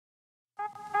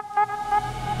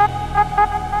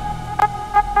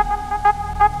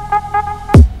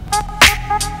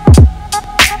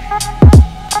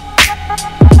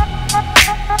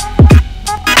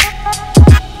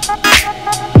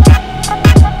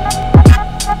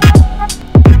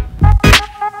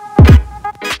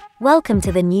Welcome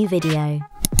to the new video.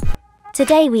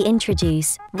 Today we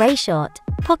introduce RayShot,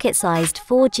 pocket-sized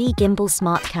 4G gimbal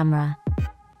smart camera.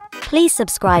 Please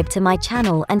subscribe to my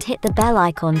channel and hit the bell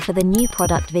icon for the new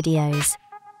product videos.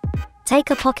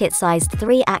 Take a pocket-sized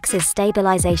 3-axis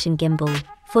stabilization gimbal,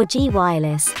 4G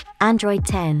wireless, Android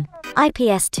 10,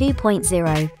 IPS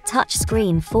 2.0,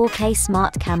 touchscreen 4K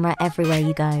smart camera everywhere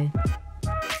you go.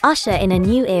 Usher in a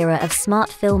new era of smart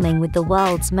filming with the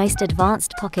world's most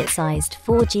advanced pocket-sized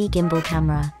 4G gimbal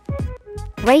camera.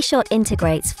 RayShot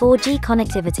integrates 4G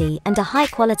connectivity and a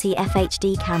high-quality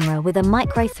FHD camera with a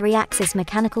micro 3-axis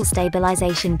mechanical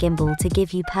stabilization gimbal to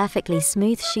give you perfectly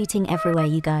smooth shooting everywhere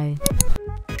you go.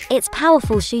 Its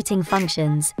powerful shooting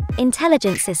functions,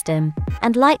 intelligent system,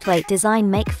 and lightweight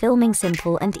design make filming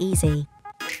simple and easy.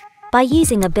 By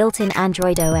using a built-in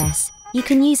Android OS, you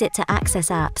can use it to access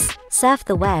apps, surf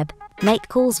the web, make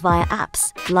calls via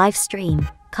apps, live stream,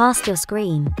 cast your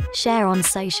screen, share on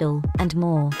social, and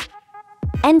more.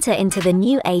 Enter into the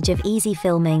new age of easy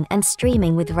filming and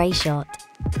streaming with RayShot.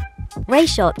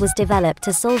 RayShot was developed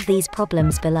to solve these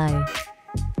problems below.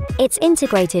 It's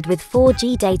integrated with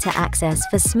 4G data access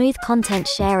for smooth content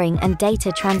sharing and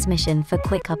data transmission for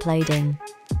quick uploading.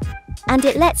 And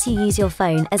it lets you use your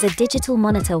phone as a digital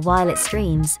monitor while it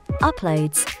streams,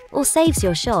 uploads, or saves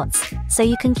your shots, so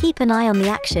you can keep an eye on the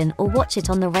action or watch it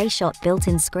on the RayShot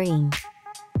built-in screen.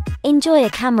 Enjoy a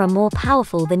camera more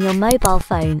powerful than your mobile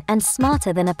phone and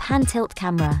smarter than a pan-tilt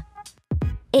camera.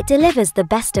 It delivers the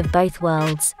best of both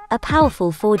worlds, a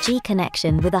powerful 4G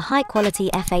connection with a high-quality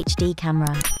FHD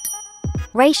camera.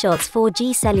 RayShot's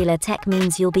 4G cellular tech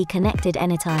means you'll be connected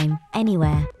anytime,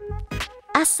 anywhere.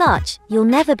 As such, you'll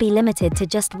never be limited to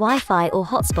just Wi-Fi or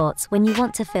hotspots when you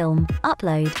want to film,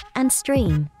 upload, and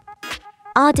stream.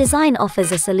 Our design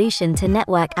offers a solution to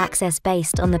network access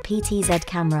based on the PTZ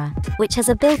camera, which has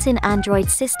a built-in Android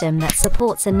system that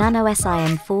supports a Nano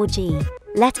SIM 4G,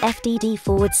 LET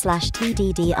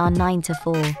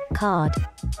FDD/TDDR9-4 card.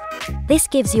 This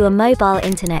gives you a mobile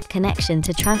internet connection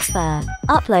to transfer,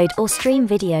 upload or stream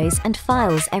videos and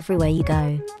files everywhere you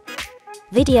go.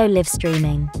 Video live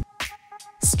streaming.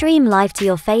 Stream live to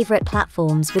your favorite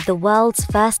platforms with the world's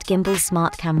first gimbal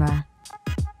smart camera.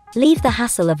 Leave the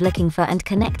hassle of looking for and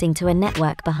connecting to a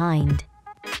network behind.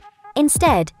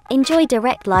 Instead, enjoy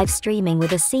direct live streaming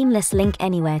with a seamless link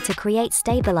anywhere to create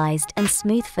stabilized and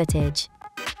smooth footage.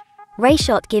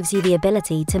 RayShot gives you the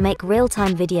ability to make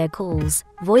real-time video calls,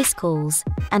 voice calls,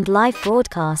 and live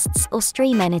broadcasts or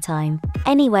stream anytime,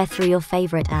 anywhere through your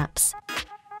favorite apps.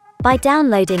 By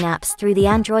downloading apps through the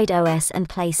Android OS and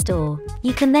Play Store,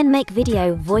 you can then make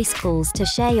video, voice calls to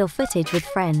share your footage with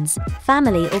friends,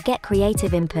 family or get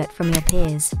creative input from your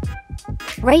peers.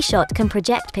 RayShot can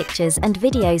project pictures and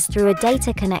videos through a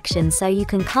data connection so you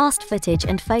can cast footage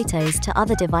and photos to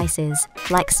other devices,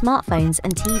 like smartphones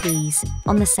and TVs,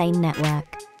 on the same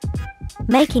network.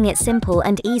 Making it simple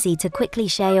and easy to quickly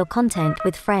share your content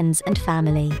with friends and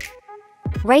family.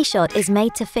 RayShot is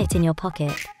made to fit in your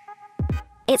pocket.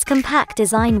 Its compact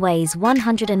design weighs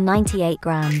 198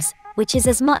 grams, which is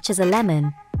as much as a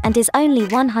lemon, and is only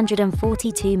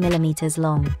 142 millimeters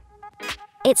long.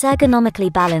 It's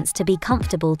ergonomically balanced to be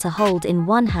comfortable to hold in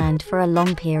one hand for a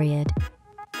long period.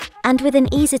 And with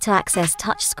an easy-to-access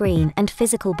touchscreen and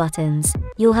physical buttons,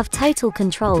 you'll have total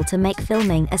control to make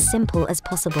filming as simple as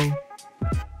possible.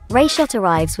 RayShot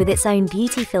arrives with its own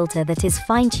beauty filter that is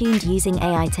fine-tuned using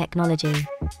AI technology.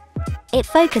 It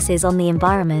focuses on the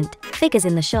environment, figures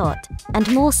in the shot,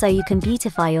 and more so you can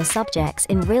beautify your subjects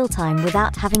in real time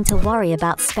without having to worry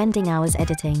about spending hours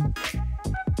editing.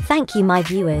 Thank you my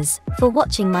viewers, for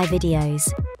watching my videos.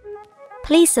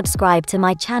 Please subscribe to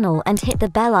my channel and hit the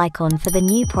bell icon for the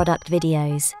new product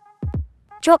videos.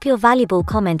 Drop your valuable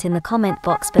comment in the comment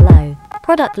box below,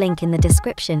 product link in the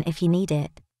description if you need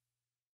it.